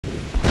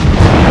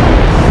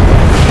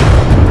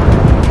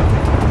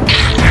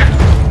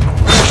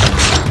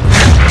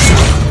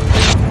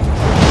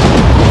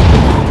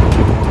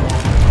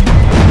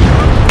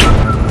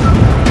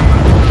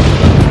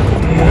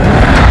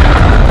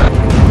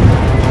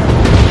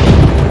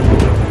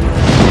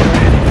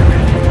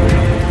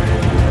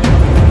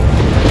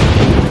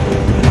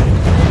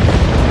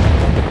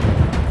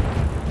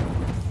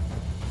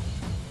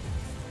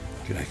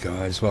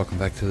guys, welcome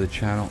back to the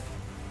channel.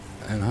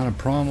 And Hunter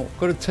Primal,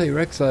 got a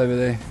T-Rex over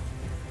there.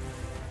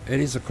 It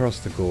is across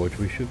the gorge,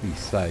 we should be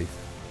safe.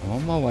 I'm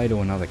on my way to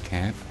another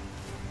camp.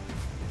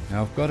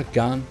 Now I've got a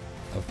gun,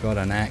 I've got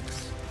an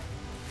axe,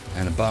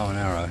 and a bow and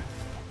arrow.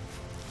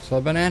 So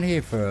I've been out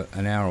here for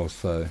an hour or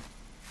so,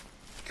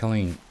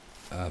 killing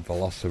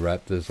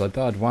velociraptors. I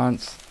died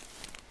once,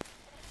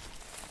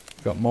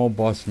 got mauled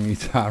by some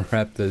Utah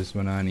raptors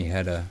when I only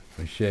had a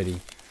machete,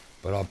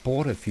 but I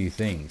bought a few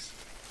things.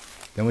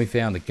 Then we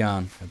found a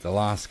gun at the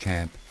last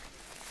camp.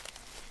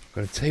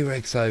 Got a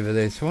T-Rex over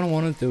there, so what I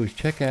want to do is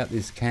check out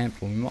this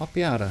camp and we might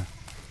be able to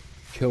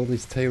kill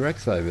this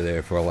T-Rex over there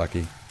if we're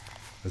lucky.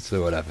 Let's see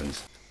what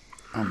happens.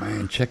 Oh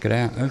man, check it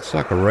out. It looks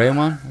like a rare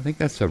one. I think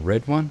that's a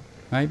red one,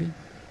 maybe.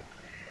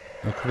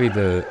 It could be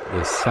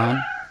the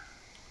sun.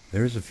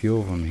 There is a few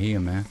of them here,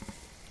 man.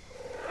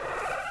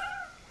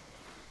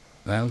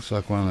 That looks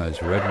like one of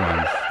those red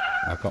ones.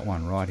 I've got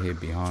one right here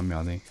behind me,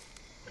 I think.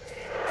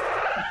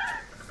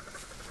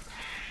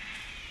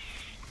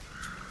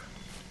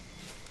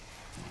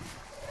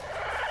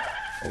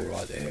 All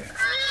right there.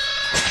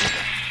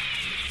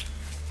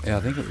 Yeah, I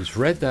think it was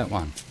red, that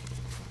one.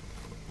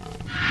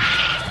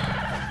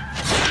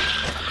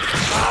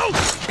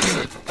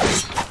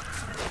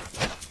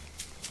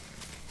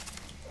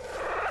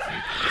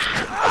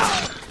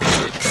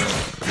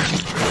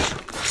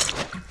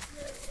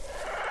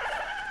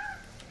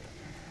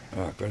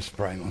 Oh, I've got to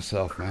spray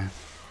myself, man.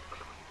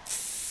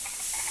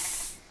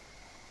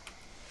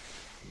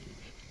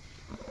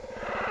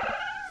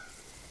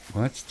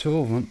 Well, that's two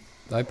of them.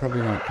 They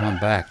probably won't come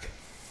back.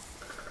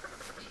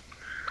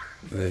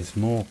 There's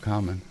more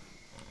coming.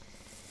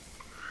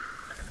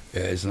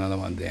 Yeah, there's another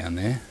one down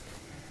there.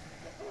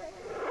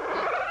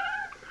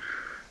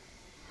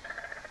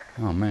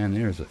 Oh man,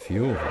 there's a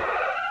few of them.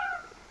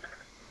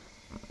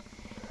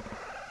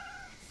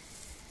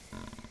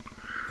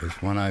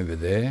 There's one over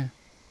there.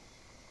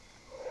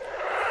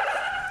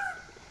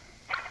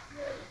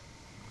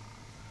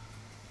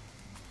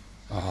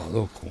 Oh,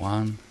 look,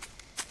 one.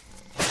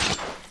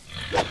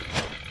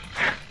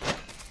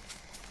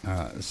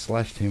 Alright,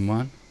 slashed him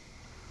one.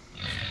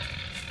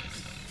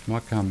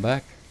 Might come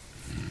back.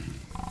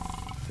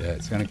 Yeah,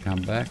 it's going to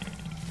come back.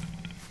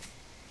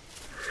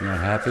 It's not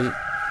happy.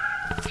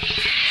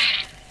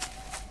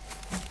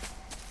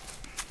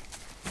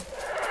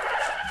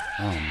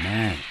 Oh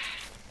man.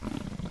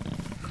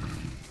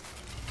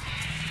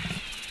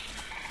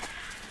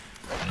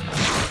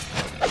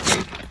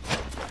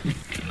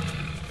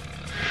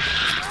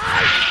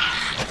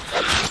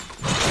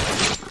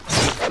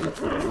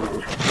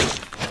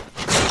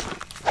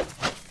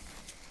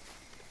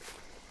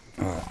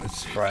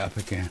 Let's spray up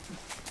again.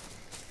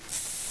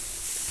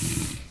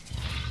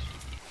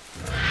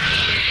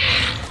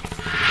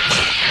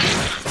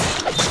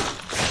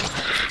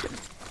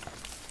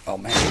 Oh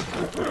man.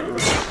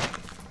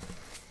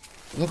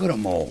 Look at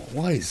them all.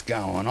 What is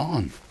going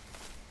on?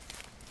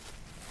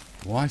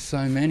 Why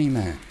so many,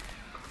 man?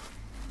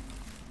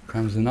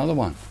 Comes another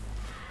one.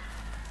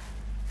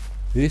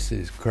 This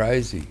is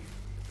crazy.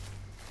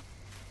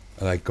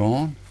 Are they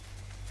gone?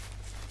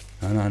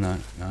 No.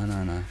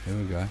 Here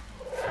we go.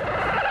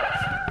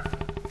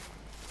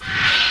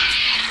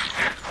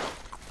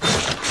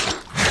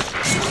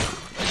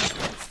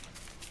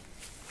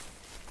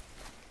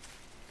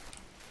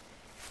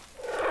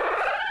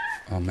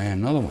 Oh man,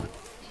 another one.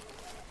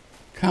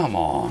 Come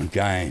on,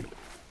 game.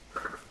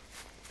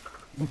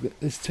 Look,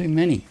 there's too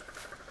many.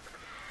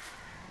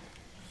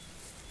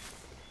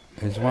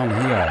 There's one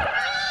here.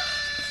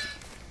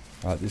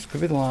 Right, this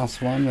could be the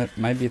last one that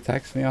maybe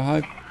attacks me, I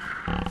hope.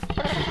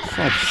 It's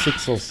like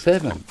 6 or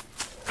 7.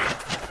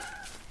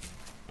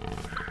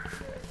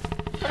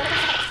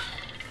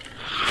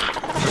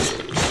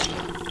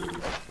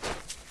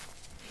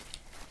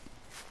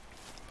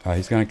 Oh,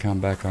 he's going to come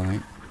back, I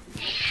think.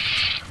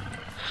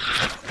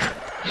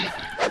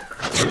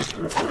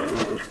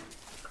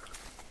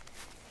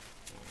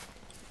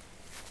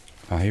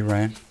 Oh, he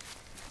ran.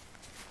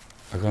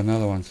 I got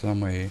another one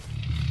somewhere here.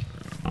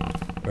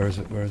 Where is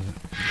it? It's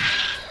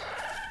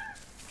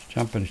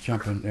jumping.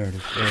 There it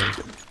is.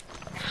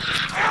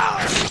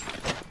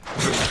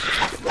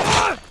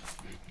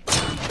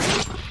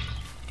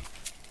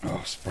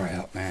 Oh, spray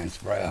up, man,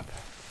 spray up.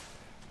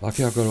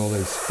 Lucky I've got all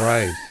these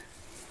sprays.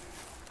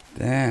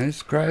 Damn, this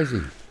is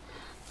crazy.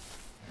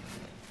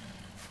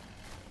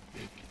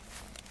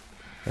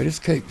 They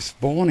just keep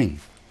spawning.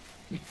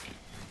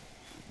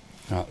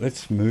 Alright,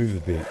 let's move a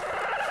bit.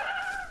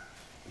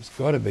 There's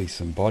got to be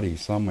some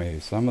bodies somewhere.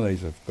 Some of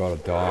these have got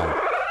to die.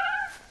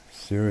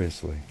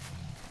 Seriously.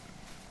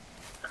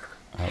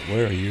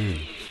 Where are you?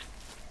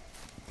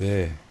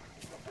 There.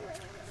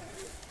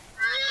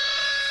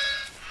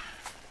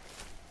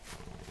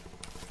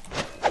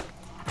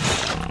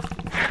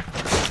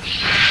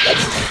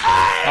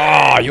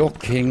 Oh, you're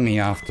kidding me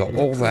after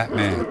all that,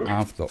 man.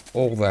 After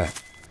all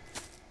that.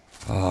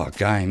 Oh,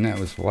 game, that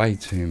was way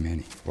too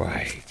many.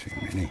 Way too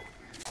many.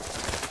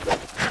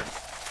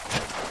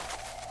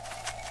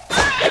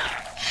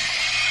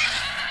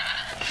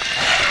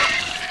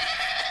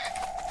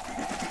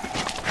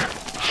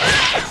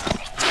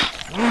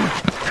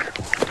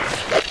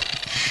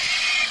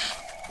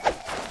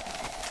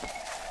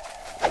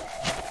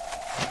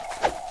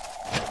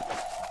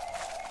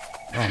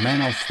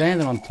 man, I was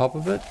standing on top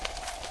of it.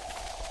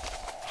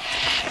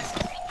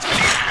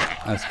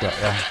 That's got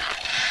ya.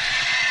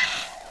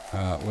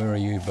 Where are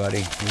you,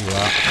 buddy? Here you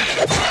are.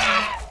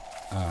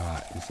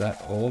 Is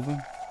that all of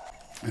them?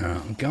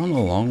 I'm going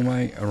a long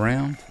way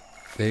around.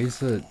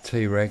 There's a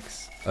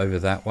T-Rex over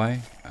that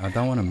way. I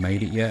don't want to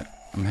meet it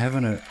yet. I'm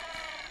having a...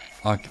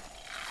 like,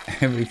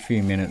 every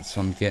few minutes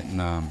I'm getting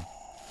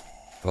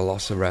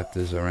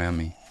velociraptors around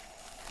me.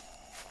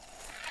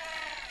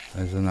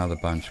 There's another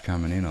bunch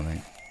coming in, I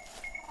think.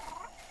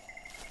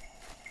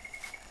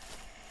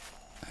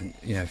 And,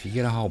 you know, if you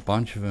get a whole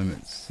bunch of them,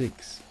 it's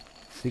six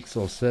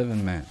or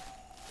seven, man.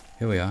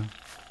 Here we are.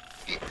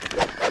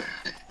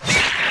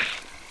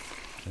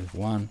 There's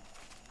one.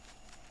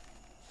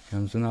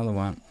 Comes another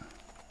one.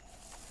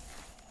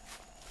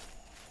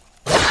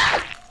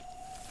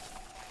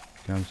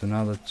 Comes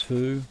another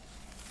two.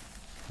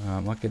 I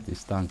might get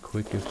this done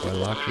quick if we're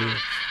lucky.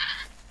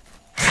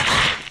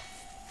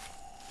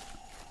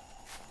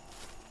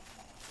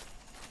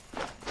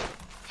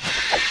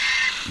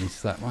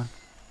 Missed that one.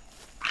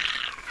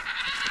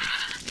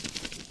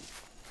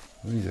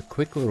 Oh, he's a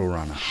quick little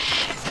runner.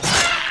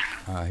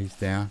 He's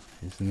down.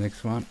 Here's the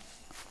next one.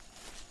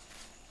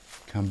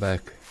 Come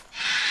back.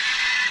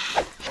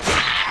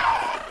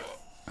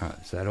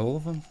 Is that all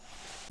of them?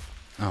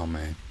 Oh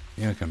man,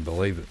 you don't can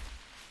believe it.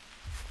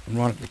 I'm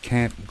right at the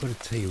camp. I've got a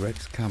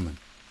T-Rex coming.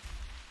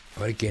 I've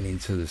got to get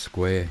into the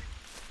square.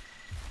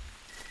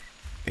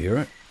 Hear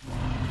it?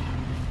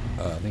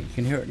 I think you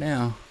can hear it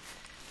now.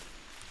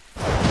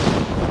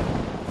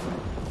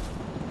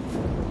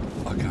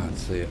 I can't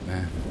see it,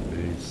 man. It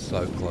is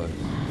so close.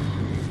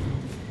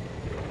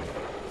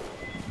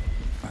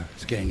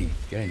 Let's get in here.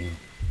 Get in here.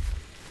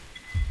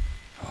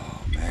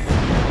 Oh, man.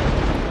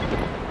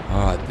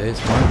 Alright, there's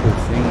one good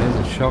thing. There's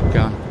a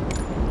shotgun.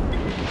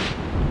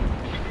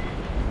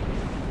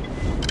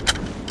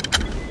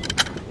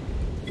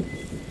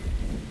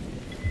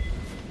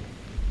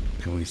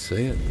 Can we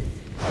see it?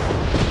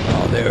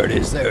 Oh, there it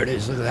is. There it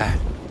is. Look at that.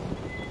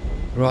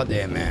 Right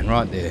there, man.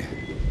 Right there.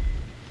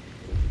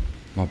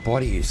 My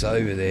body is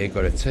over there.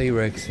 Got a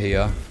T-Rex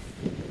here.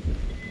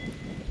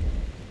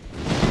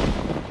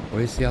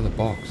 Where's the other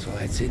box? Oh,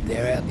 that's it.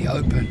 They're out in the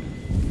open.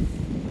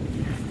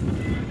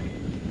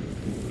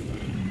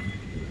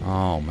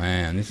 Oh,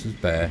 man. This is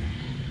bad.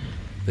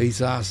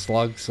 These are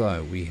slugs,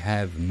 though. We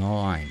have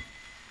 9.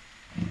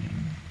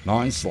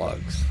 9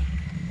 slugs.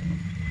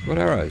 Got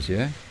arrows,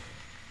 yeah?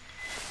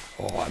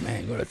 Oh,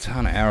 man. Got a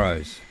ton of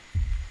arrows.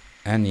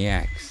 And the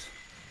axe.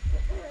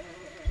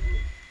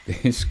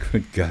 This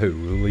could go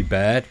really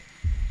bad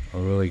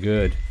or really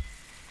good.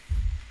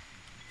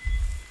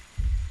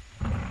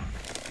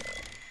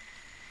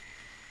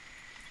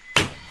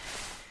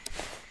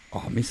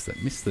 Oh, I missed it,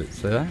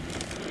 see that?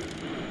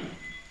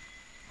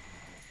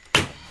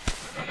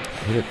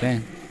 Hit it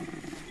then.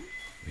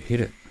 We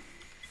hit it.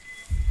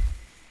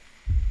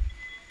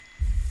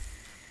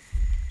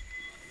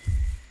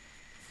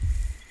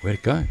 Where'd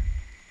it go?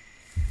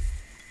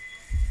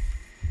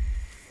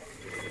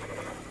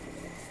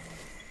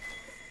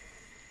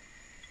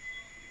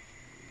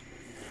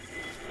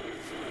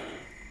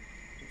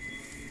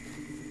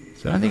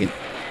 So I don't think it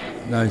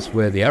knows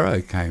where the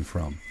arrow came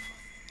from.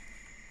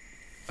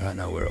 I don't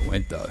know where it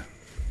went though.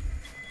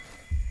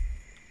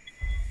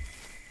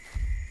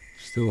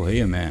 Still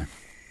here, man.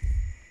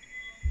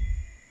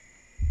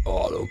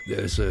 Oh look,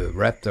 there's a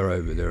raptor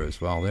over there as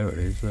well. There it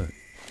is, look.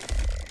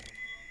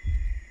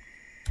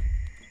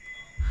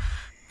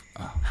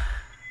 Oh.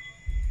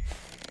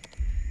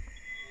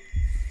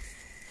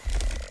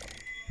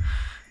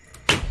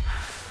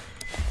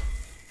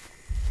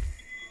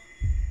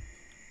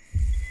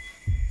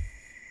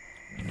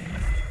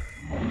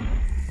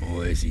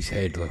 There's his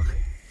head, look.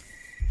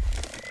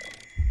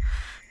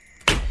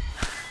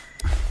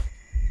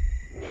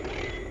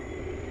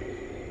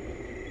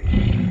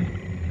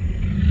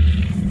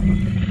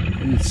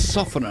 And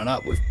soften it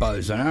up with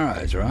bows and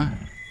arrows, right?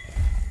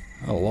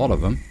 A lot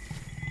of them.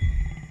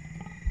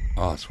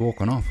 Oh, it's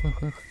walking off, look,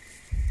 look.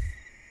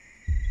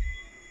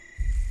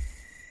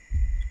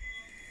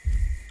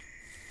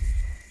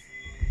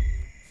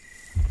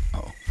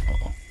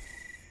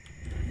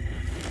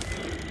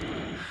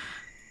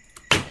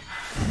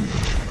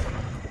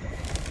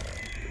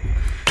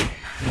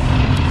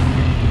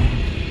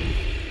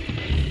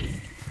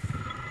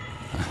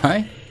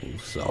 Hey, we'll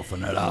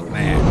soften it up,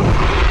 man.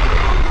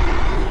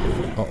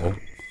 Uh-oh.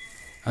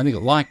 I think it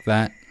liked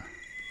that.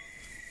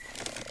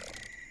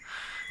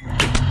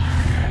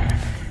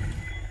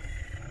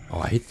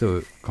 Oh, I hit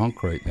the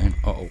concrete then.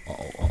 Uh-oh,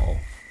 uh-oh, uh-oh.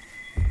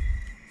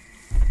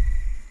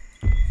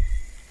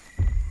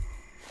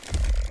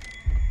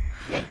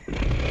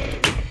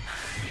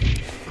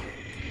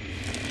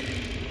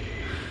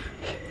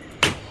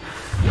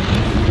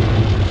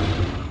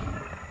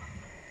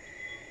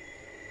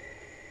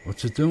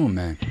 What's it doing,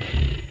 man?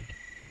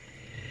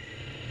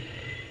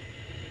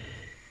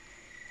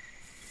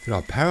 Did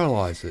I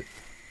paralyze it?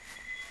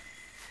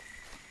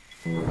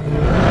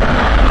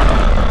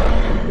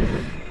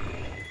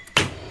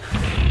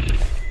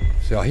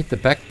 So I hit the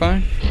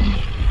backbone.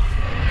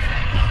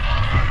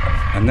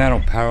 And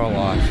that'll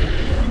paralyze it.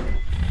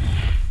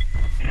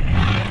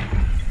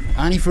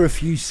 Only for a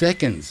few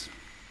seconds.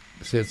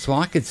 So it's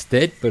like it's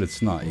dead, but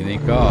it's not. You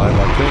think, oh, I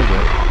killed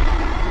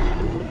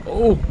it.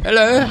 Oh,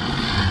 hello.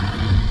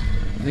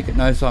 I think it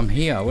knows I'm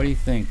here. What do you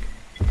think?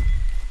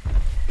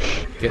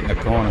 Get in the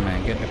corner,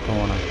 man. Get in the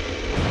corner.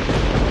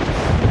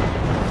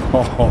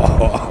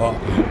 Oh,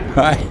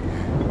 hey.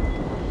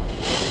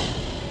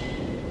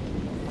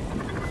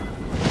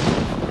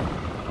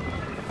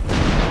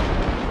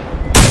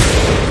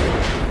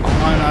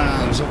 Oh, no.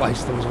 It was a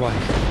waste. It was a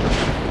waste.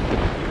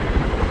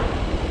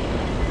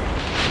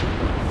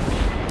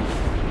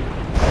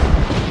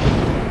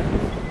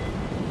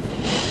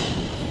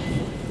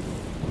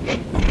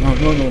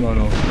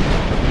 No.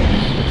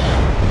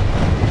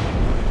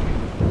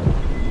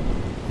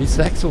 This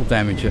axe will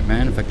damage it,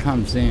 man. If it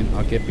comes in,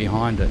 I'll get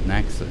behind it and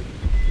axe it.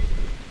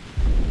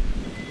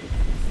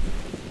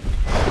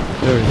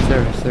 There it is.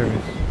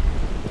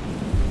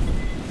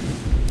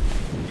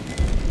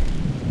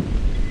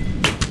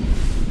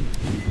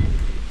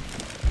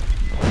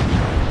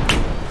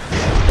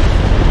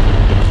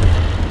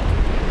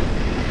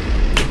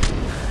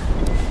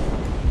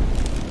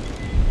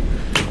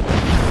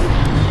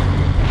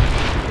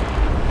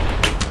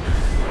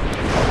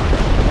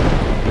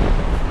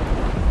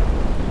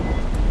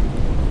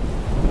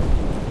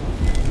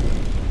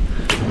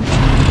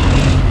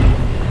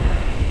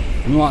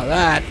 Like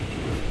that.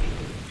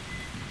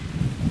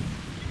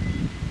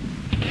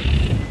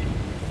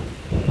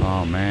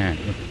 Oh man,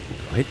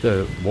 I hit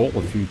the wall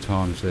a few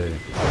times there.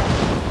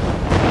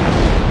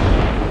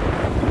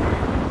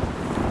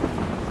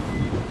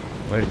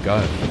 Where'd it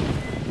go?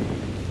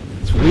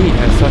 It's weird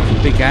how such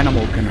a big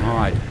animal can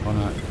hide. Oh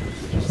no,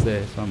 it's just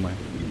there somewhere.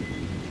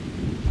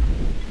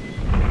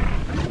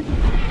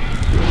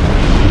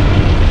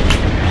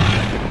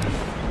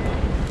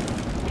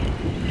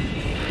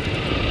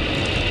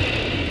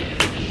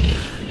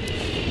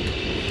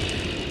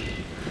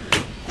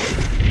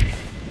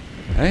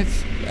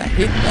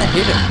 That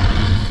hit it.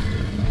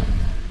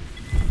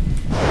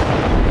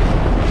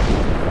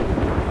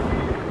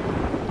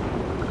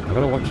 I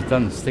gotta watch it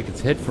doesn't stick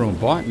its head through and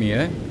bite me,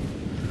 eh?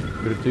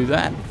 Gotta do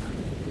that.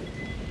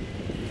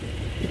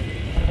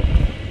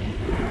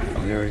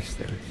 Oh, there it is.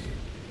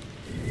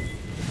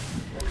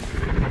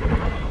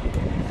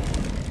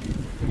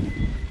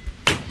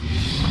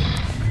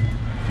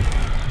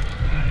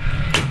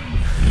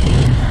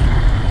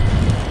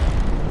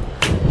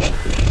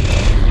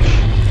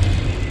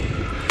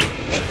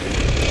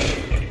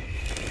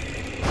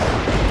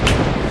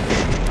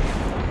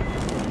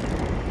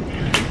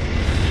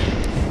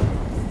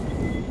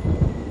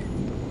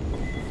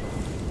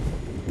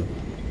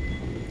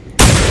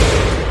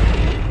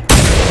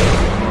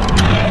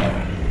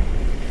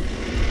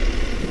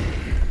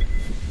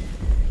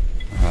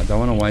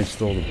 Don't want to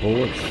waste all the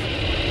bullets.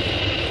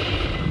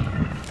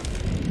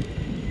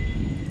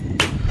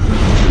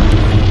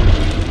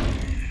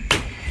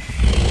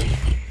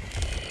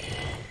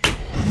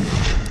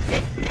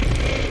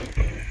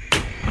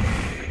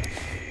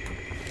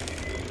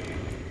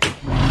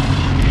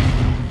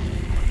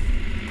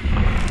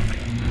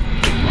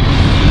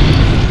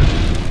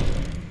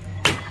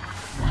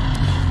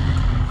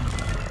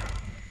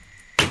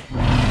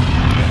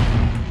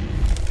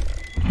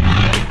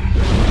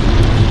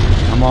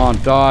 Come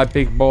on, die,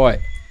 big boy.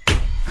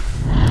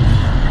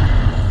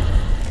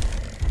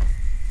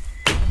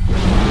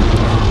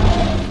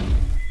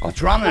 Oh,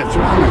 it's running.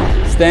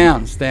 It's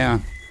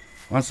down.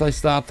 Once they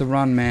start to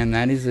run, man,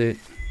 that is it.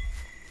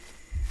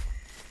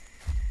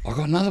 I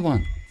got another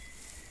one.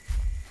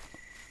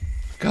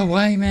 Go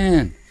away,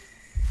 man.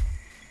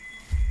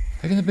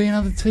 There's going to be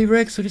another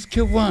T-Rex. I just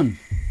killed one.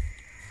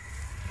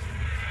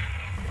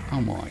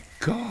 Oh my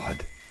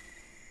God.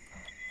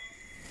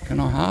 Can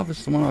I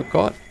harvest the one I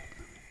got?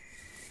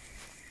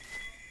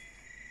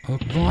 Oh,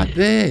 right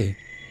there.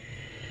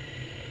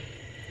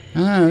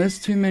 No, there's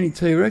too many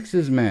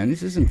T-Rexes, man.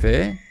 This isn't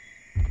fair.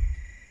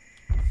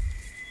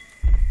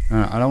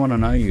 No, I don't want to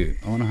know you.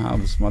 I want to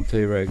harvest my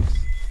T-Rex.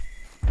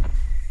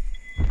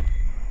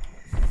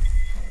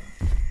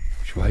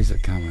 Which way is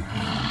it coming?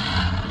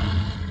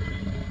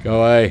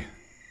 Go away.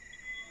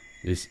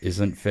 This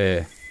isn't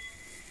fair.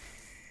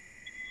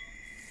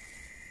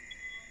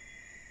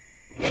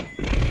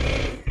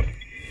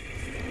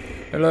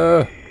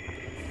 Hello.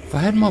 If I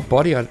had my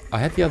body, I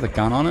had the other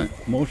gun on it,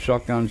 more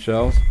shotgun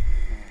shells,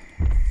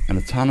 and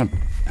a ton of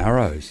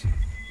arrows.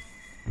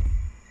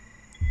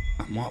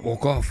 I might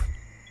walk off.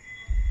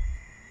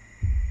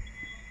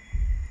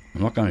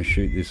 I'm not going to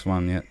shoot this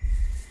one yet,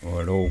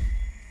 or at all,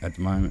 at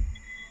the moment.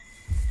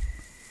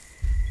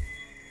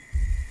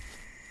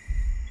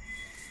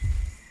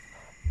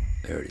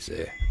 There it is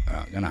there.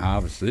 Alright, I'm going to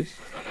harvest this,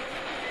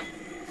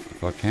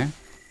 if I can.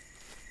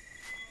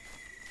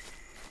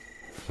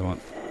 So I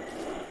want...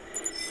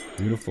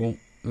 Beautiful.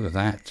 Look at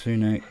that. 2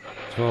 neck,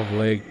 12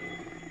 leg,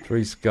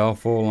 3 skull,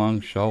 4 lung,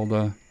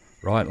 shoulder,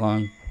 right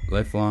lung,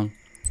 left lung.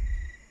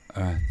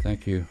 Alright,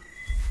 thank you.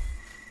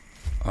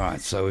 Alright,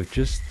 so we've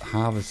just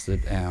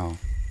harvested our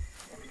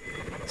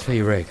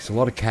T-Rex. A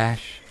lot of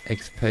cash.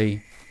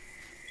 XP.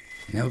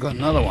 Now we've got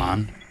another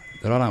one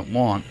that I don't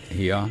want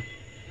here.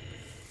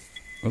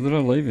 What did I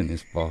leave in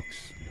this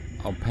box?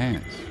 Oh,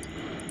 pants.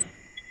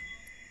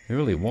 They're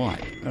really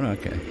white. Oh,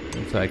 okay,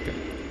 we'll take it.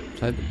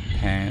 Take the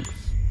pants.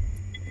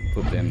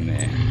 Put them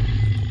there.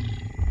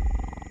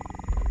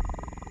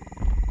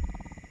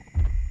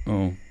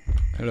 Oh,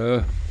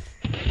 hello.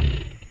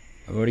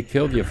 I've already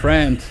killed your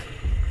friend.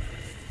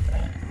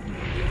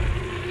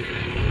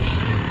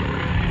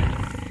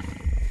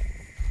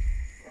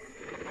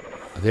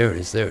 Oh, there it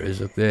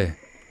is, look there.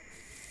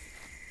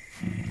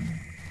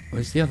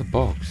 Where's the other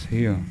box?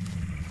 Here.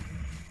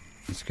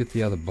 Let's get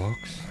the other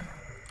box.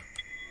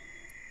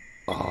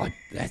 Oh,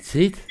 that's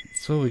it?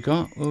 That's all we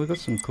got? Well, we got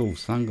some cool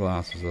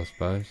sunglasses, I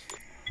suppose.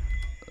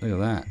 Look at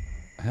that.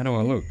 How do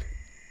I look?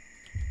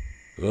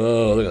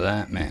 Oh, look at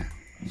that, man.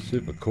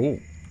 Super cool.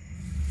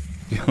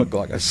 You look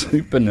like a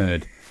super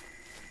nerd.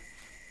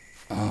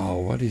 Oh,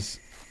 what is...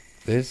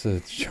 There's a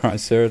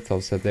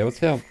Triceratops out there.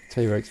 What's our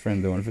T-Rex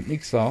friend doing? If it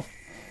nicks off...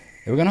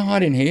 We're going to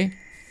hide in here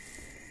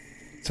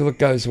till it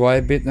goes away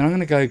a bit. Then I'm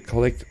going to go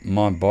collect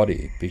my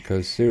body.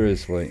 Because,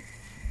 seriously,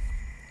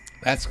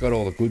 that's got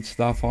all the good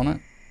stuff on it.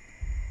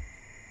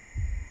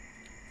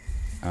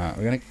 Alright,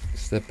 we're going to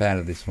step out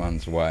of this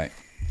one's way.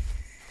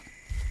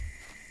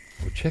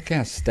 We'll check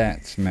our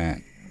stats,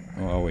 man,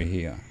 while we're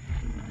here.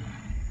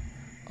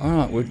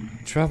 Alright, we've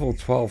travelled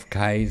 12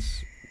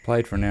 Ks,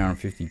 played for an hour and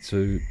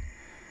 52.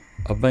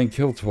 I've been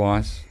killed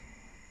twice.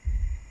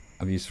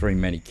 I've used 3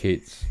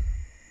 medikits.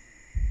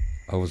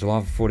 I was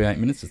alive for 48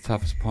 minutes, the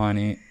toughest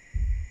pioneer.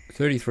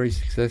 33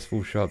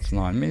 successful shots,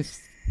 9 missed.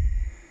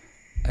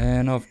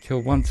 And I've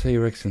killed 1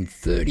 T-Rex and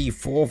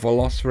 34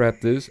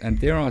 Velociraptors. And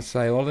dare I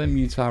say, a lot of them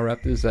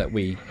Mutaraptors that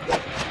when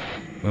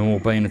we're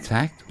being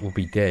attacked, will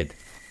be dead.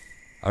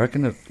 I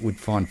reckon that we'd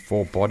find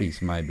 4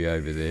 bodies maybe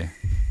over there.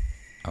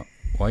 Oh,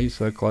 why are you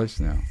so close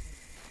now?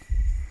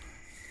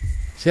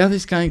 See how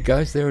this game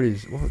goes? There it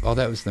is. Oh,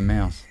 that was the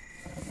mouse.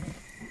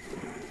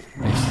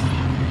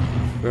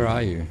 Yes. Where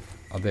are you?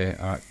 Oh, there.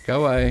 Alright,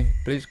 go away.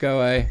 Please go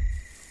away.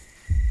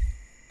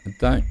 And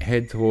don't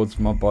head towards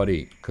my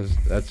body, because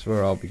that's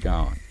where I'll be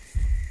going.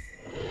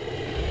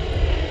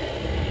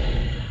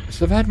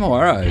 So if I had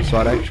more arrows,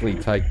 I'd actually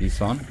take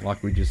this on,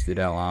 like we just did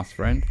our last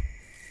friend.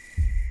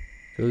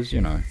 Because,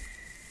 you know...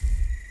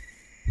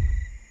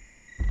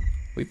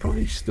 We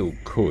probably still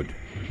could.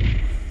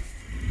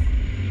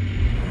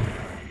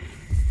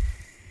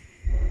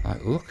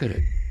 Like, look at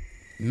it.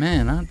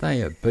 Man, aren't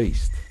they a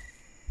beast?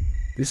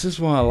 This is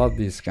why I love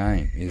this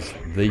game, is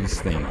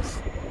these things.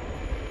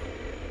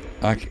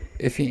 Like,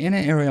 if you're in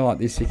an area like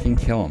this, you can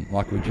kill them.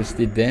 Like we just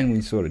did then,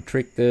 we sort of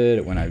tricked it,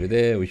 it went over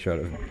there, we shot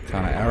a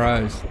ton of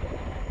arrows.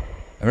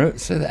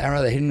 So the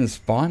arrow that hit in the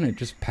spine, it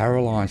just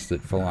paralysed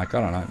it for like, I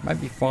don't know,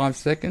 maybe 5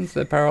 seconds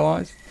they're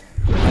paralysed.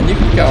 And you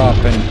could go up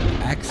and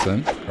axe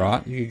them,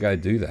 right? You could go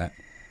do that.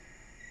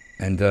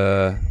 And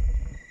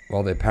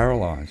while they're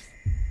paralysed.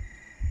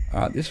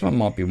 Alright, this one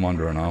might be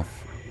wandering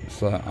off.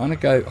 So I'm going to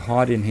go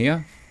hide in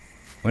here.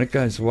 When it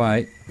goes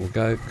away, we'll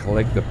go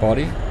collect the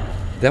body.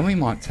 Then we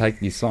might take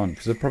this on,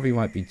 because it probably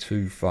won't be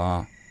too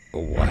far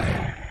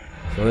away.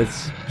 So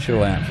let's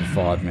chill out for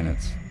 5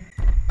 minutes.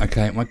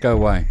 Okay, it might go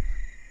away.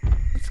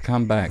 Let's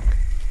come back.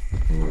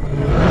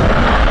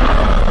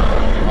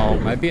 Oh,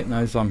 maybe it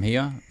knows I'm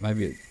here.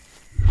 Maybe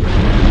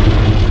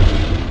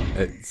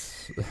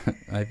it's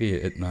maybe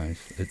it knows.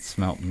 It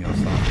smelt me or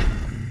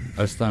something.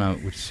 I just don't know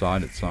which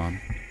side it's on.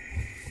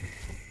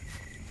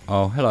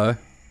 Oh, hello.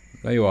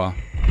 There you are.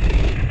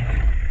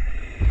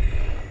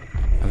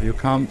 Have you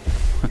come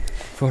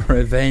for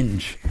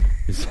revenge?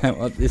 Is that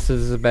what this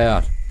is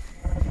about?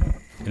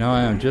 You know,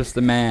 I am just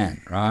a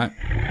man, right?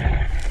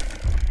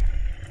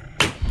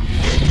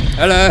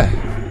 Hello!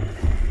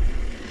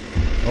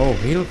 Oh,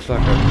 he looks like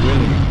a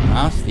really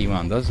nasty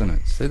one, doesn't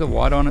it? See the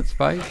white on its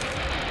face?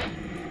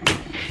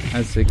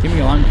 Let's see, give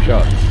me lung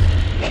shots.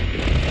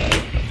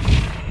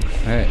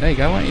 Alright, there you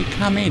go, why don't you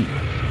come in?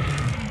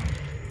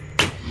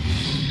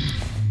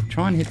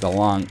 Try and hit the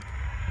lung.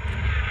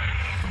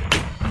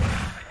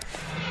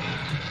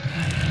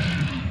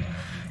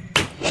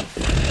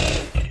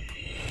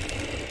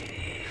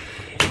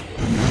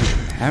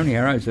 How many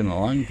arrows in the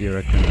lung do you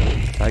reckon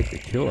it would take to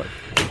kill it?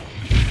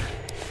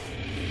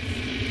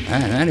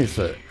 Man, that is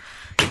a...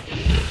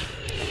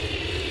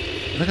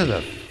 Look at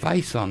the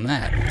face on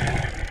that.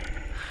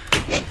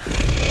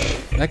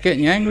 That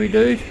getting you angry,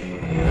 dude?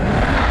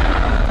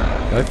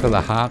 Go for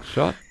the heart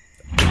shot.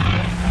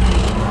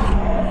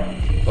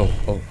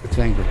 Oh, it's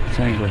angry, it's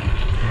angry.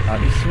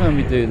 This is when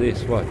we do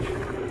this, watch.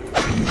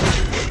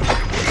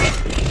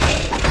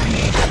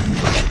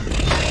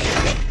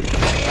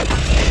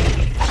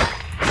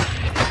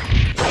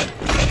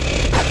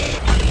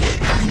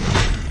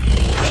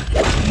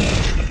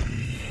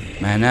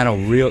 Man, that'll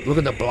look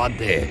at the blood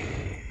there.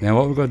 Now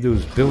what we've got to do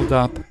is build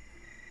up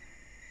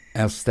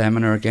our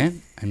stamina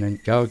again, and then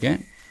go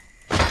again.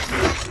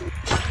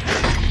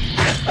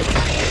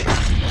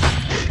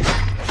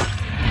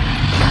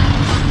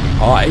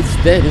 Oh, it's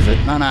dead, is it?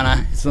 No,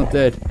 it's not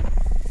dead.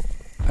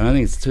 I don't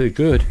think it's too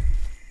good.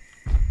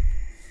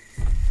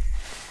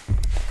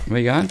 Where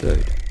you going,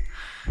 dude?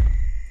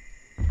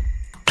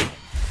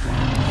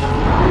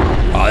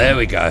 Oh, there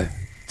we go.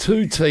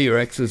 2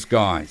 T-Rexes,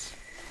 guys.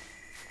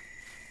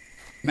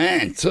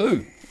 Man,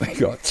 2. We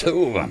got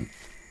 2 of them.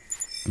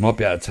 I might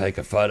be able to take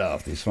a photo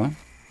of this one.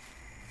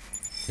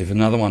 If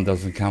another one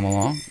doesn't come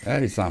along,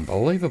 that is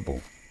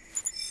unbelievable.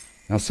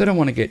 Now, I said I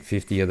want to get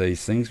 50 of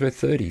these things. We're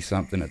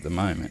 30-something at the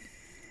moment.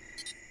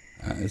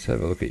 Let's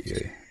have a look at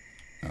you.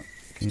 Oh,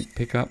 can you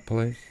pick up,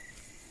 please?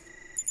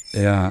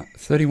 There are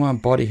 31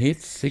 body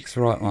hits, 6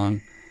 right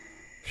lung,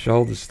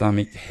 shoulder,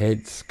 stomach,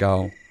 head,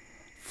 skull,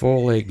 4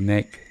 leg,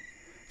 neck.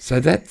 So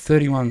that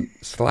 31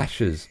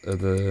 slashes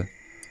are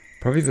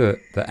probably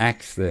the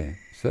axe there.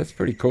 So that's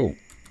pretty cool.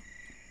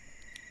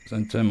 So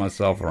I turn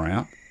myself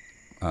around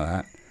like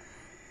that.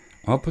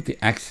 I'll put the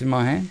axe in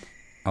my hand.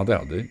 Oh,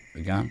 that'll do.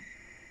 The gun.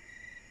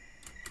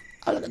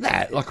 Oh, look at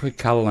that. Like we're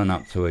cuddling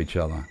up to each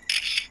other.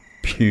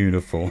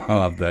 Beautiful. I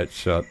love that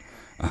shot.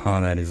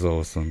 Oh, that is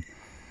awesome.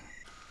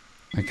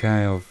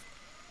 Okay, I've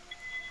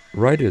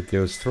rated.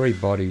 There was 3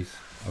 bodies.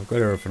 I've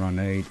got everything I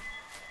need.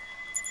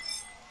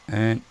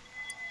 And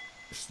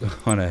still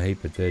got a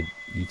heap of dead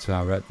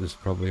Utah raptors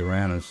probably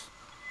around us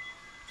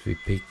to be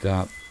picked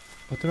up.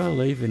 What did I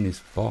leave in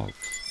this box?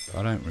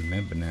 I don't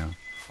remember now.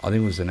 I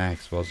think it was an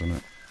axe, wasn't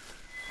it?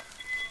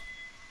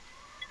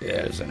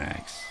 Yeah, it was an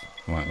axe.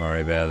 Won't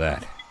worry about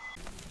that.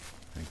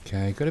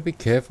 Okay, got to be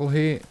careful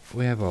here.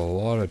 We have a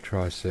lot of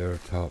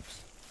triceratops.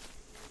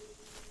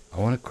 I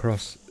want to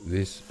cross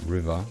this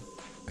river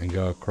and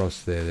go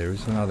across there. There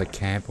is another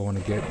camp I want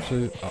to get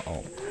to.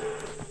 Uh-oh.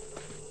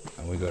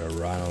 And we got to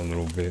run a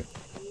little bit.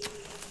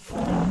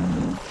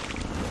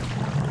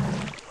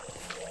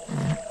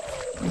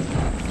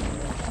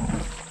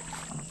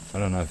 I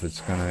don't know if it's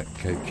going to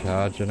keep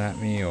charging at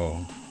me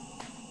or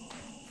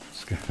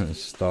it's going to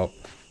stop.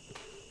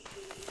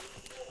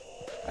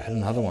 I had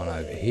another one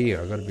over here.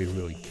 I've got to be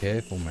really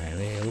careful, man.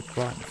 There, look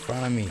right in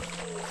front of me.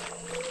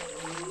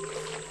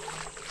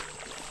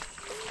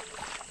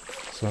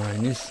 So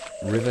in this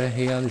river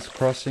here, this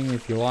crossing,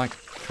 if you like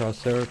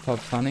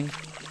triceratops hunting,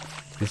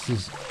 this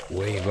is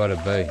where you got to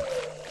be.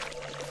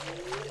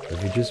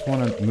 If you just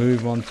want to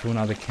move on to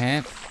another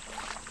camp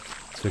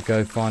to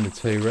go find a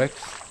T-Rex,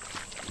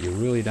 you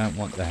really don't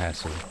want the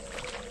hassle.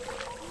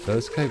 So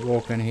let's keep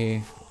walking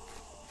here.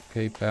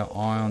 Keep our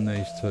eye on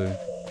these 2.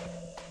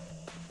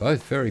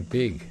 Both very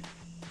big.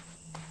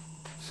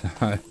 So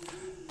they're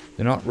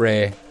not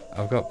rare.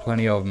 I've got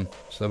plenty of them.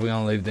 So we're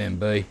going to leave them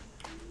be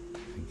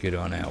and get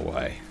on our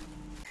way.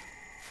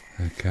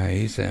 Okay,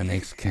 here's our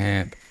next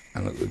camp.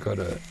 And look, we've got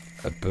a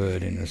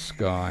bird in the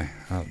sky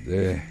up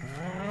there.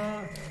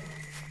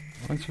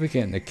 Once we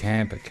get in the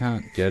camp, it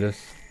can't get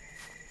us.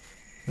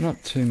 They're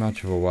not too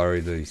much of a worry,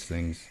 these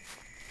things.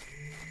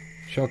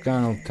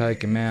 Shotgun will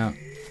take them out.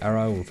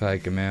 Arrow will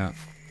take them out.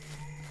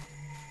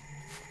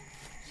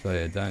 So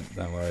yeah,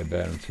 don't worry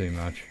about them too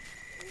much.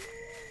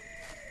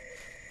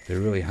 They're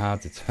really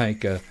hard to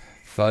take a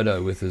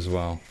photo with as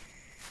well.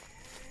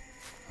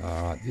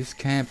 Alright, this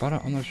camp,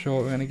 I'm not sure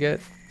what we're going to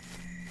get.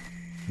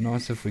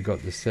 Nice if we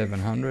got the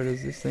 700.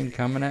 Is this thing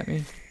coming at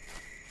me?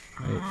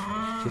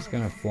 It's just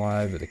going to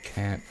fly over the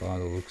camp by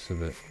the looks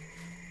of it.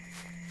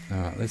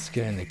 Alright, let's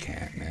get in the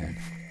camp, man.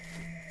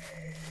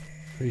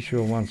 Pretty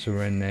sure once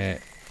we're in there,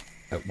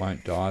 it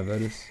won't dive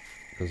at us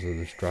because of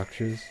the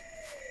structures.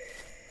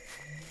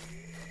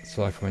 It's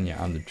like when you're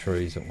under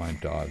trees, it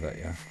won't dive at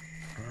you.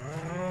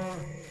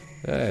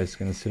 Yeah, it's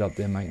going to sit up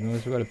there and make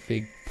noise. We've got a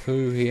big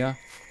poo here.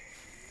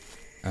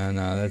 And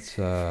that's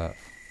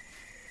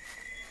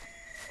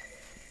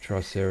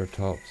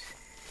Triceratops.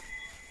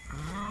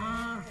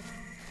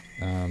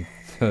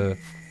 The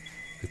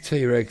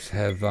T-Rex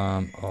have,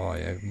 oh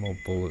yeah, more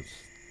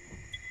bullets.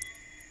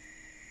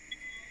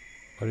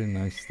 Why didn't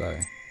they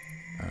stay?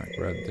 Alright,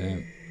 grab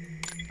them.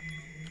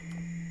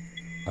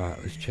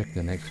 Alright, let's check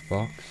the next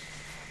box.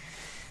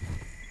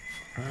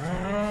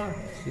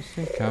 Is this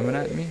thing coming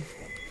at me?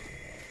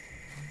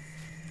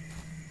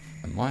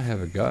 It might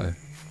have a go.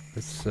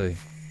 Let's see.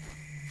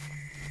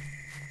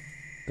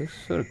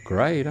 Looks sort of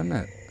grey, doesn't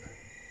it?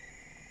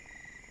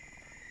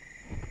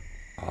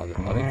 Oh, I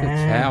think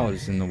the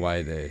tower's in the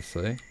way there,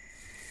 see?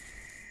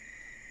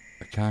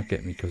 It can't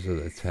get me because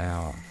of the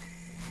tower.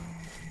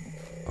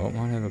 Oh, it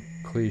might have a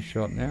clear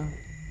shot now.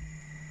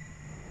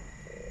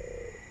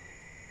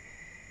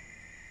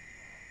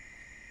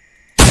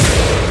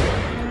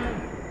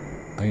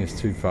 I think it's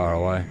too far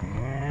away.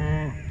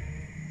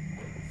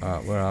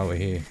 Alright, where are we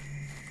here?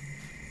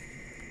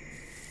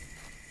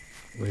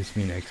 Where's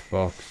my next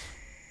box?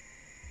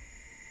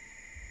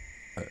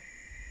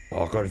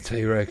 Oh, I've got a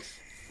T-Rex.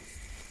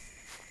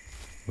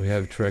 We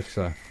have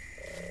Trexer.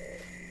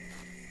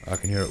 I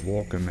can hear it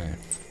walking, man.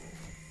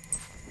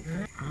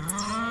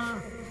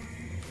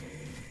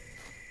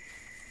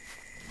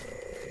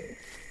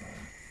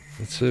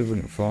 Let's see if we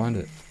can find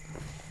it.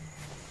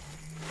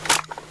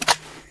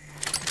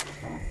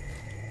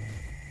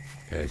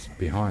 Yeah, it's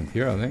behind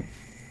here, I think.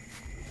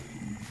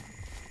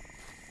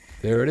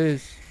 There it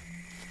is.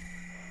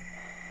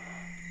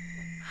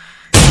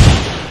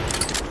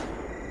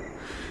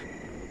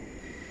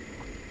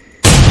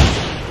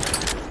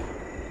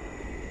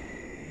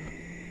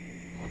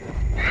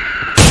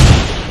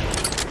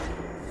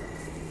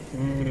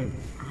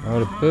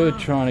 Got a bird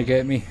trying to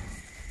get me.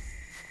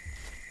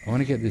 I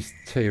want to get this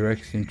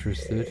T-Rex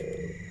interested.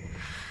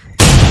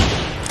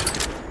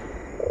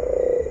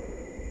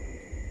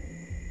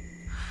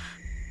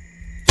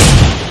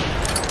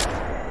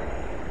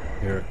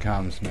 Here it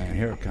comes, man.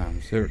 Here it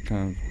comes. Here it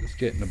comes. Let's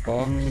get in the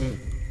box.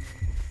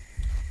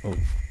 Oh,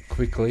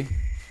 quickly.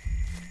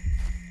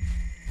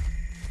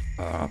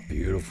 Ah,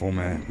 beautiful,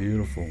 man.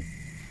 Beautiful.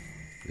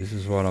 This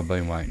is what I've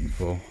been waiting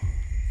for.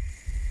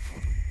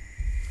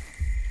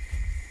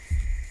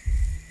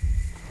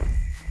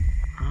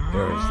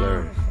 There it is,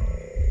 there it is.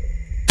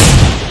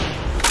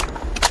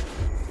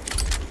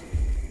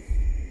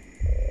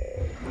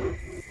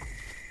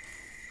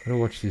 Gotta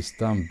watch this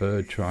dumb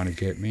bird trying to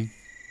get me.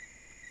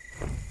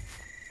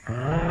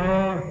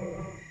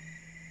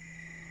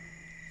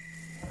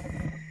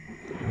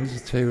 What's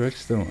the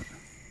T-Rex doing?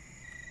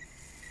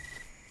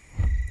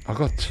 I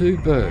got 2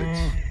 birds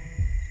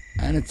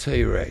and a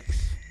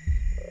T-Rex.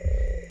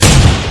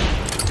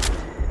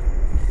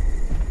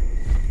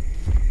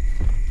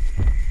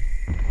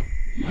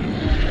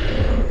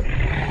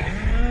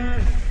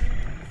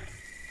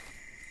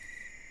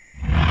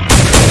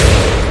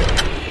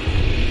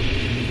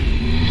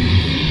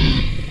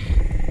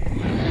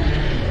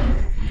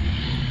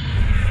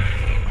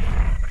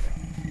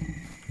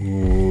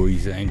 Oh,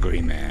 he's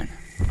angry, man.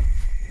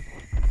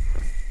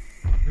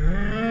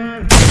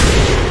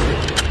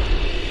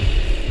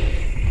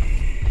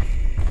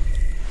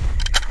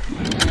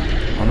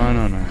 Oh, no,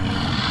 no, no.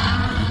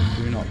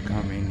 Do not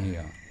come in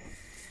here.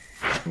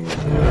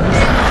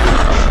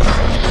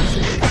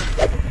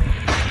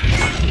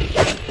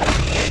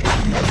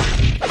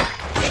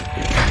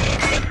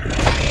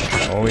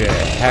 Oh, yeah.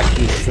 Hack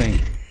this thing.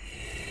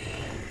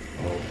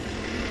 Oh.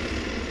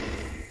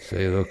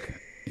 See, look.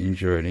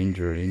 Injure it,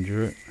 injure it,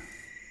 injure it.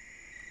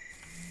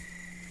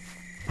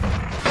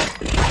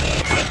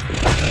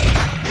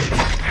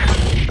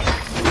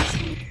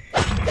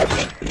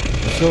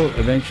 It'll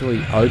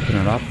eventually open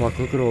it up. Like,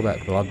 look at all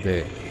that blood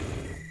there.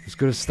 Just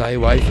got to stay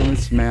away from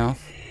its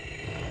mouth.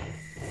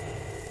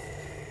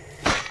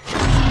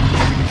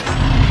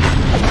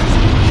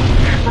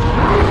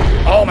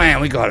 Oh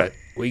man, we got it.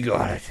 We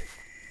got it.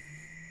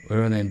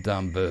 Where are them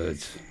dumb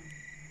birds?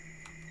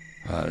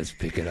 Oh, let's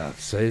pick it up.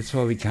 See, that's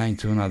why we came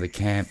to another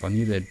camp. I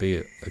knew there'd be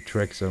a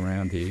Trex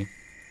around here.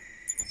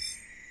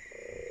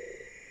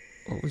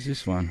 What was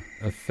this one?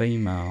 A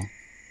female.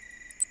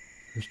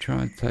 Let's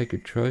try and take a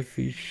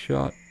trophy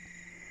shot.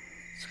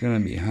 It's going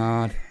to be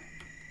hard.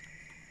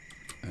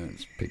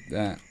 Let's pick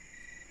that.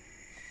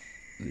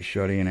 The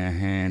shotty in our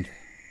hand.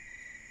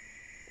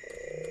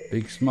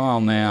 Big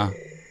smile now.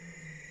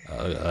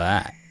 Oh, look at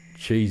that.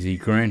 Cheesy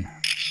grin.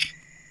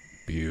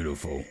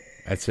 Beautiful.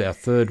 That's our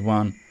 3rd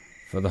one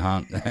for the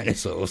hunt. That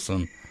is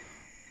awesome.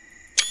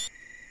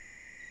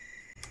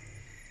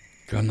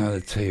 Got another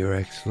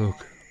T-Rex.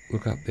 Look.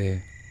 Look up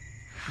there.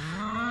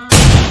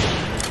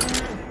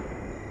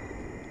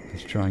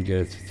 Let's try and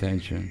get its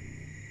attention.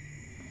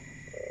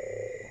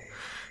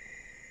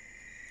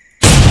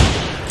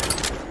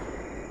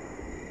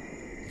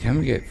 Can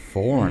we get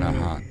 4 in a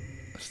hunt?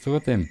 Still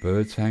got them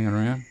birds hanging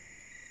around.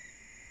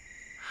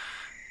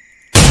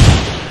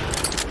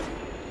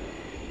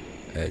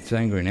 It's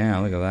angry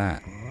now, look at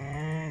that.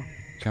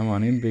 Come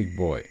on in, big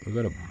boy. We've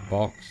got a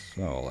box.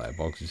 Oh, all our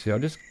boxes here. I'll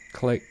just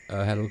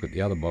had a look at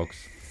the other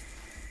box.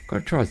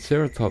 Got a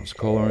Triceratops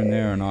collar in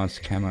there, a nice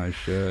camo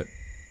shirt.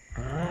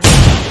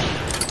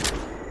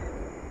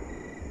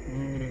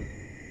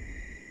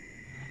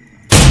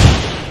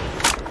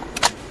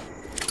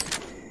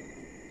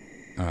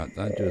 Alright,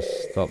 don't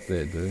just stop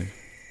there, dude.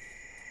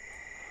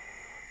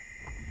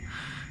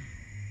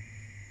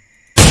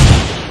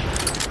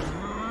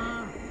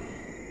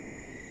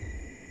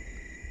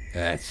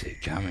 That's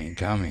it, come in,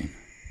 come in.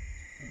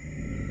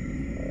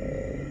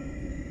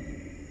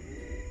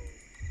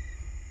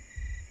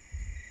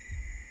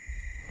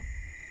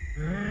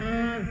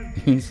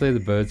 You can see the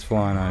birds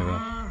flying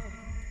over.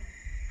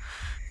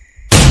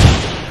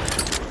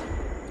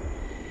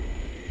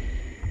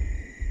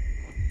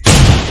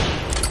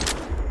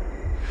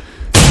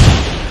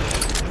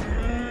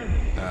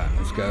 Alright,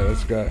 let's go,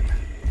 let's go.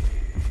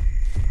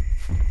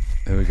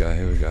 Here we go,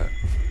 here we go.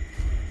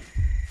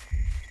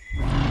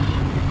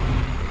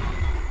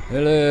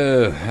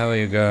 Hello, how are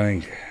you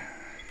going?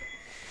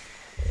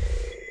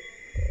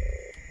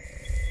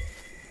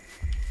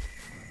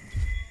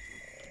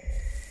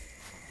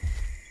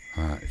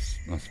 Alright, it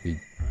must be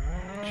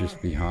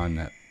just behind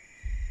that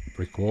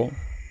brick wall.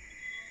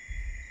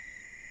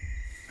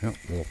 Yep,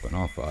 walking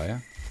off, are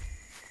you?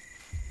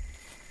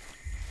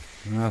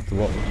 After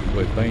what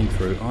we've been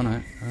through. Oh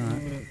no,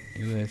 alright,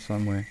 you're there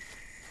somewhere.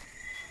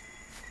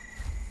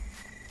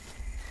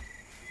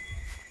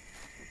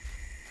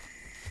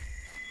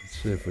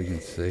 See if we can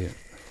see it.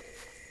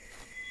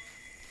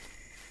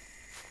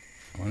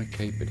 I want to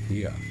keep it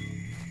here.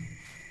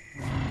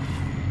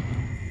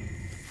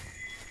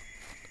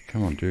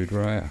 Come on, dude,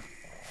 where are you?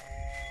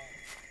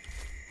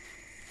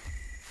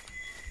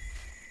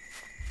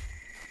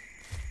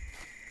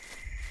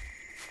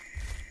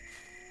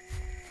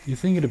 You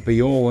think it'd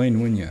be all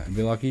in, wouldn't you? It'd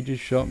be like, he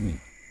just shot me.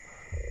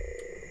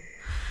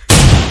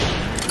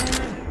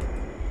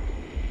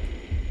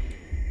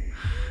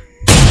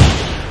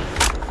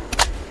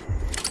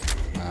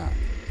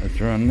 Let's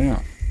run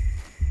now.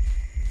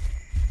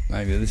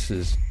 Maybe this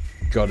has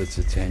got its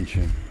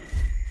attention.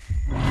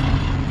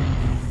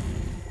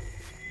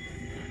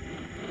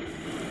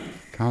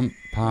 Come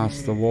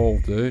past the wall,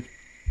 dude.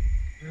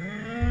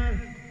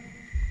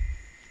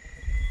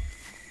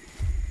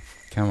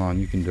 Come on,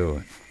 you can do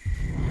it.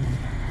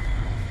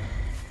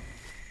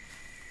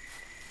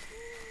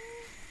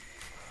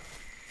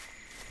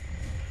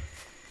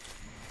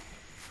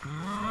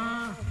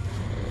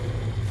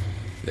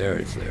 There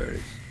it is, there it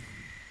is.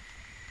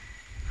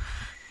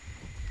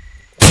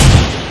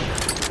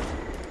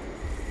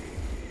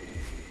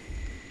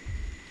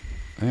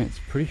 Hey, it's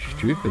pretty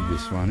stupid,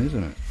 this one,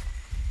 isn't it?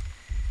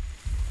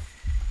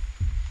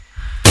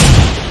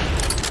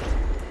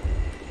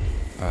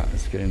 Alright,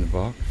 let's get in the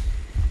box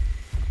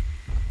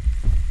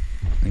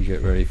and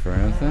get ready for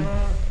anything.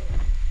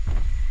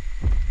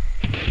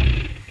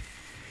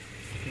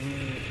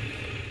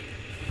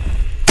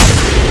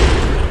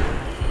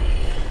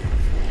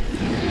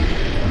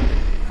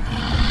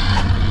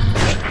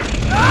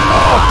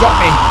 Oh,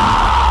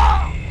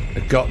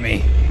 it got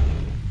me!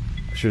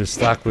 I should have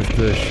stuck with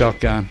the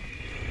shotgun.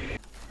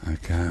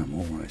 Okay, I'm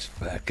almost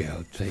back.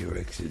 Our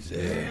T-Rex is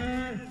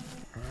there.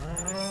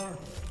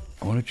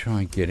 I want to try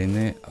and get in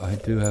there. I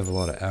do have a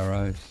lot of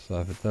arrows, so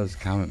if it does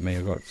come at me,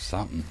 I've got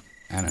something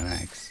and an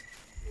axe.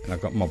 And I've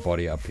got my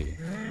body up here.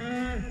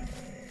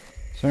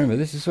 So remember,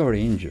 this is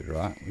already injured,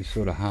 right? We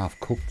sort of half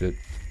cooked it.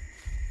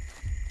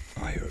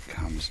 Oh, here it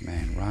comes,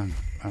 man. Run,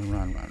 run,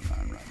 run, run,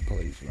 run, run.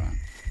 Please run.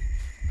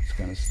 It's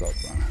going to stop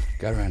running.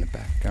 Go around the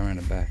back, go around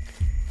the back.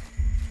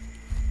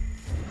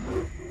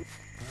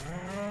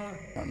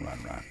 Run, run,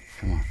 run.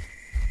 Come on.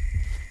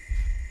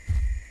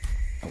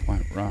 It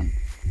won't run.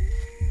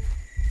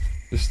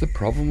 This is the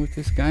problem with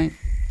this game.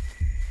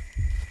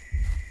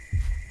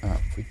 Alright,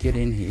 if we get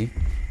in here.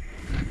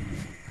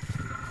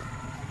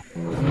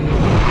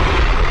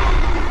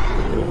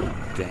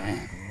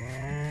 Damn.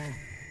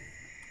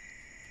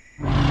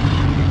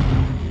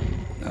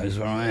 Knows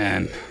where I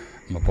am.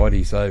 My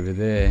body's over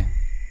there.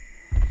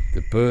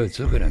 The birds,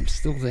 look at them,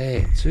 still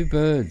there. 2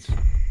 birds.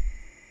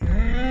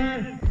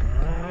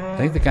 I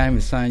think the game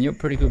is saying you're a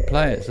pretty good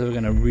player, so we're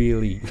going to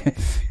really,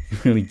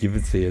 really give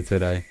it to you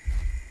today.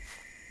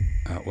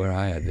 Where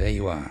are you? There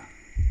you are.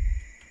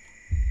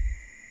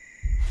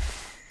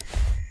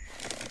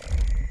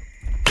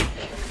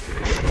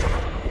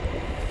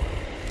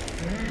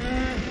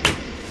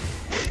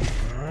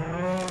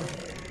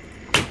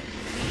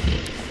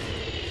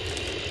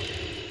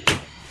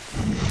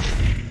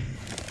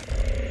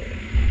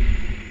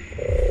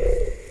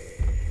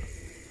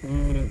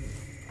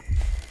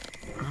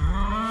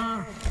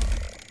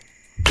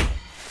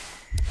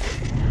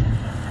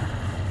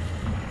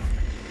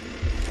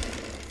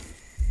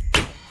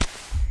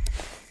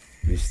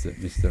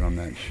 Missed it on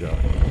that shot.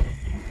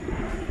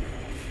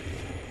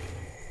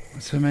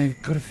 So maybe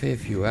got a fair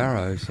few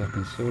arrows, so I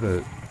can sort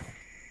of,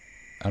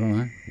 I don't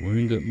know,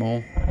 wound it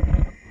more.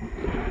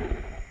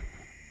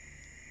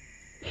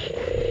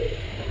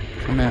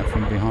 Come out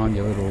from behind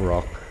your little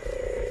rock.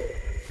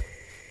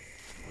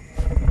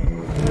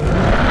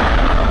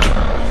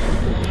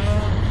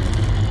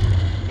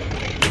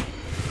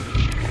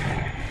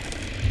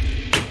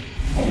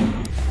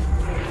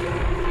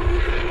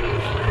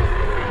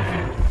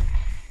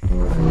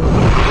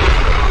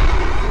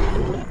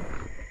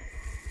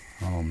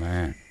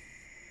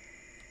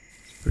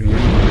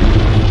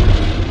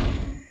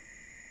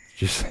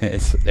 Just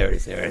there it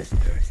is, there it is,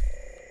 there it is.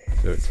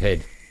 So its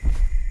head.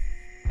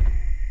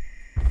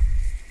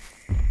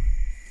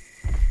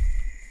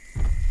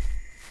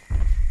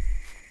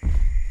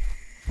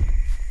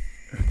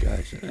 There it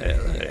goes. Look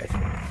at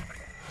that.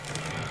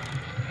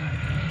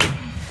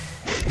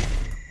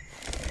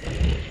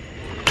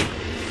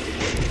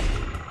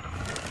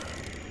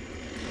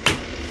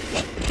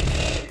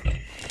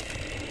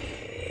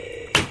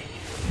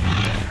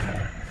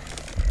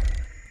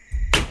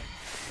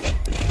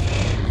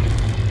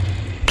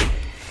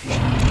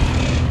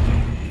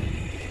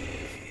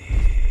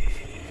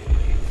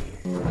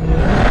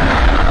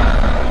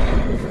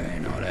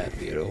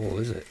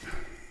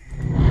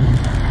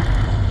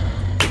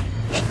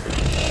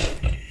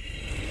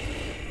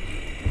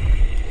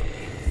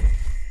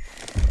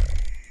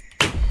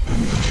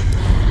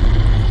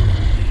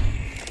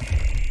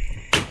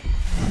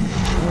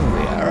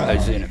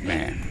 In it,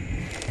 man.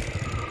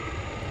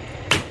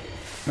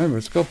 Remember,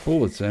 it's got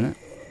bullets in it.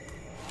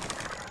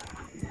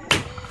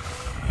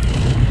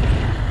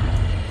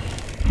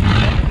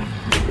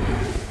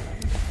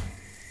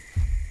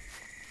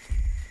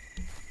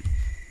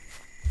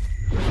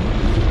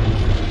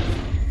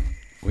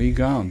 Where you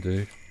going,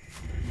 dude?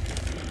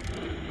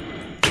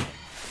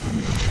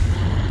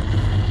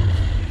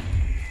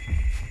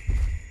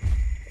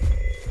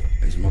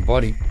 There's my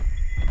body.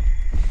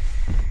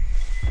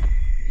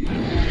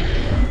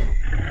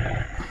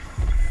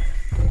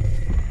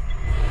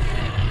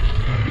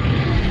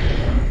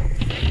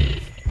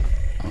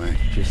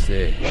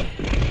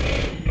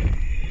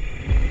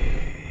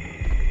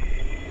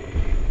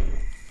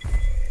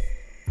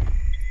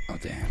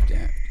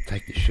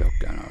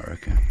 I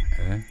reckon.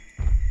 Yeah.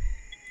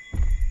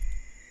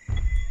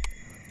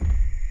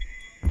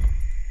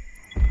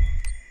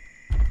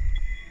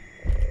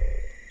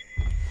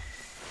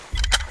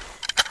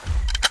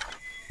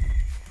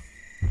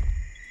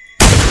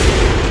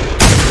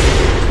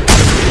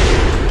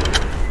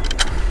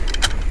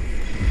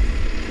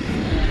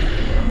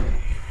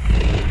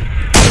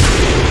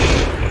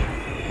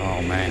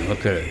 Oh man,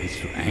 look at it.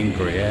 It's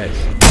angry as.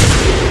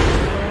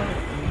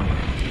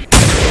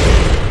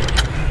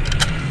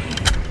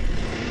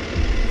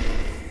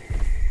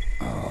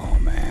 Oh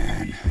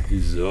man,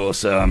 this is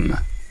awesome.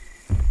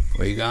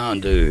 Where you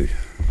going, dude?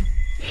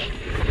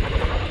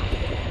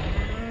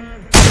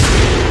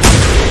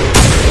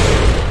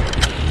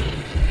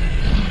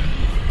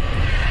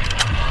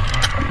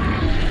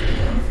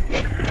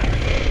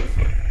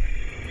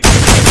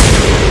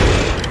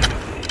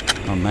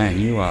 Oh man,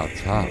 you are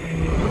tough.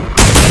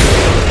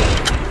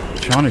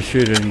 Trying to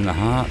shoot it in the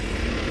heart.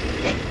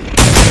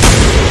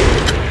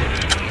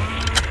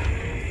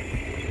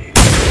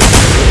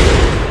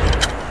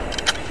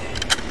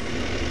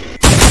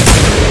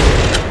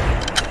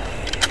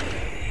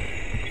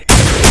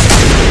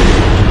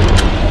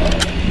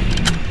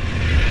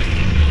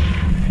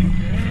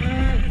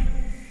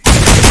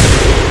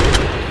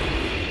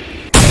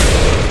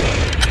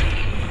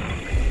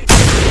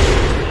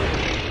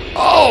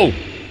 Oh!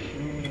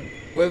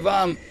 We've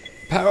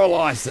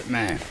paralyzed it,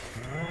 man.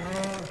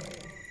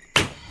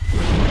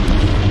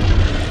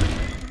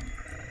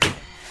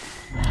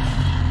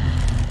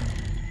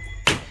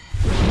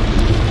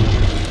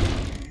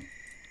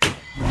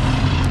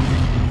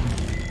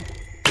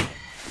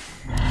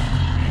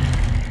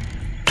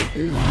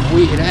 It's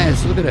weird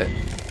ass, look at it.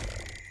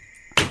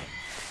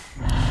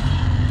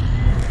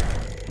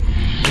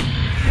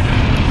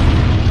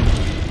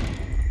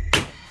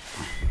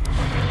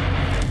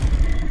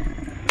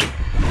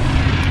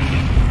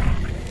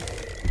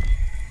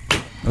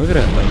 Look at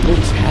it, it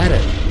looks at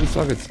it. Looks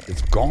like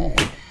it's gone.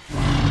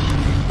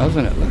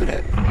 Doesn't it? Look at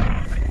it.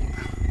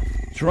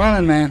 It's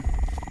running, man.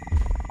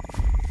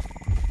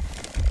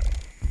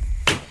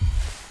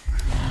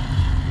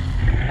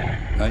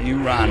 Don't you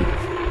run.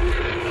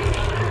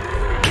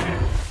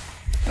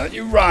 Don't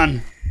you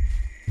run.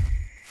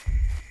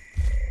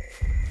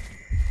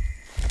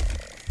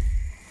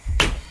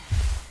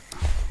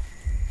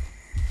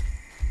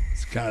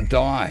 It's gonna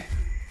die.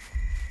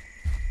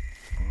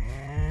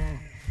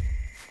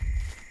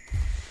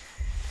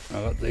 I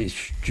got these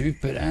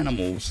stupid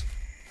animals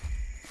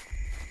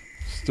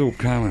still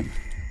coming.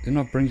 Didn't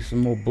I bring some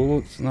more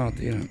bullets? No, I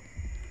didn't.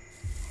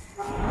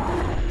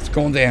 It's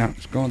gone down.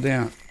 It's gone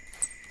down.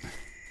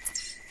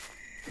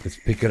 Let's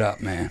pick it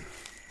up, man.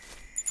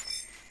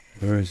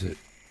 Where is it?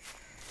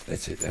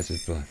 That's it. That's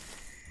his blood.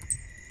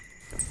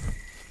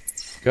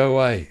 Go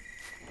away.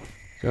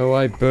 Go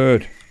away,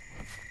 bird.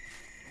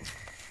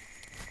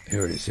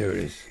 Here it is. Here it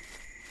is.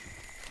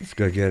 Let's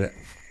go get it.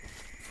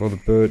 Before the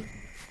bird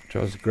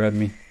tries to grab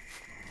me.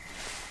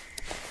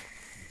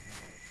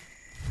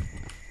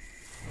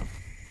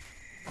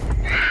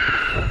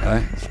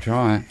 Okay, let's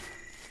try it.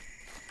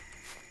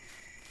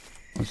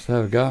 Let's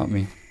have a go at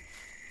me.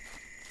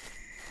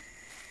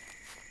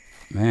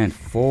 Man,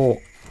 4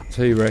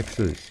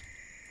 T-Rexes.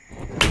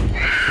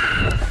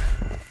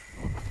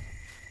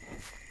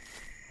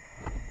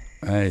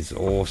 That is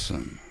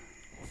awesome.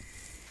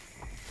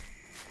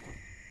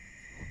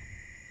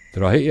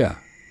 Did I hit you?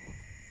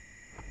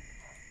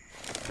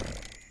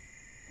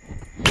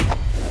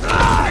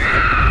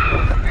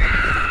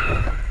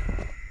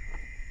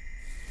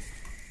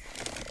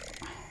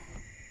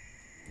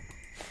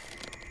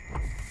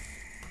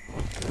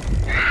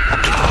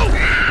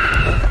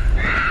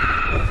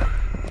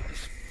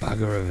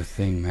 Bugger of a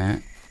thing,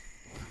 Matt.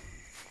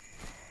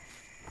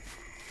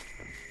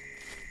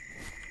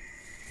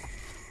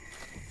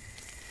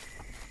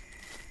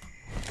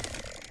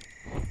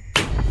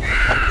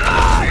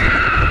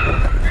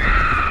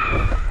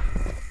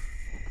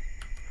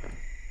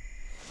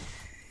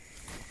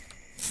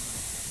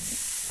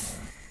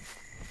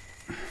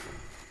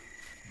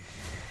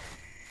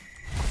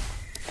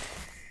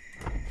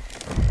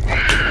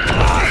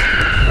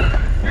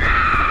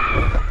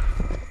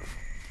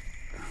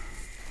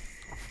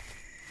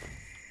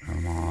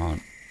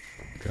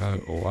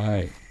 Go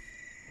away.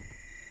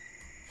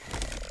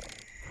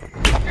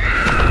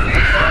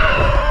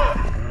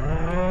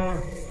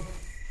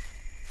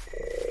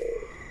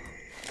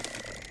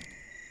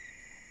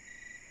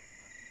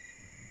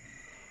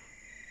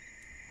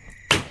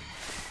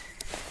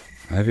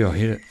 Maybe I'll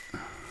hit it.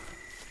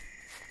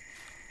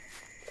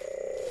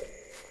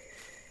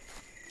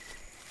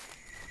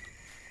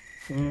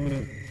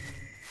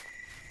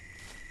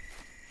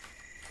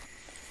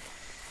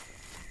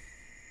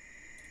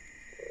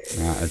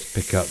 Now let's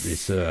pick up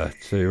this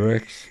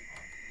T-Rex.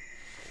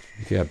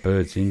 Look how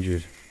bird's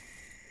injured.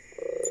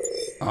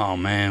 Oh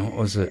man, what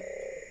was it?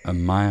 A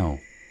male.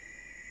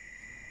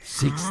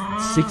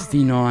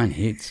 69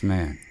 hits,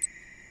 man.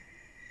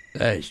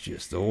 That is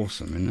just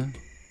awesome, isn't it?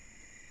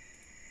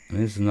 And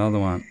there's another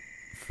one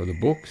for the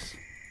books.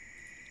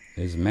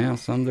 There's a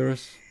mouse under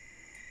us.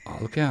 Oh,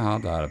 look how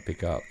hard they are to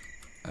pick up.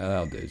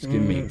 That'll do. It's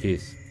giving me a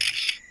kiss.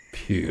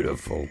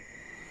 Beautiful.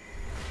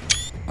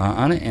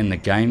 I'm going to end the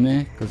game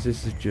there because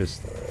this is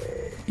just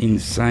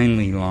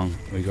insanely long.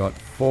 We got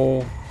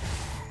 4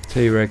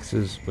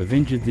 T-Rexes. We've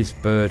injured this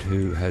bird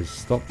who has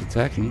stopped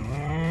attacking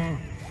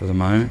for the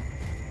moment.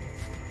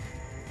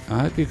 I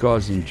hope you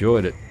guys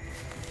enjoyed it.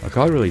 Like,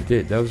 I really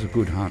did. That was a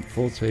good hunt.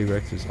 4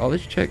 T-Rexes. Oh,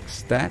 let's check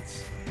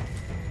stats.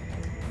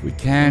 We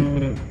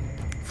can.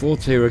 4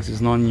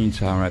 T-Rexes, 9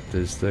 Utah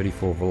Raptors,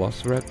 34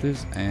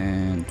 Velociraptors,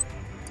 and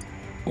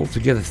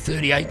altogether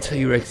 38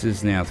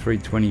 T-Rexes now,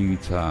 320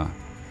 Utah.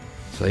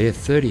 So yeah,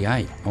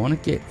 38. I want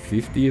to get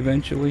 50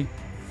 eventually.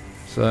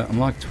 So I'm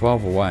like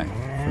 12 away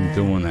from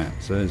doing that.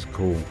 So that's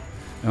cool.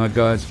 Alright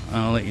guys,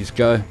 I'll let you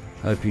go.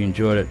 Hope you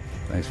enjoyed it.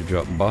 Thanks for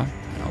dropping by,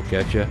 and I'll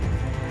catch you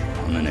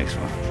on the next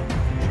one.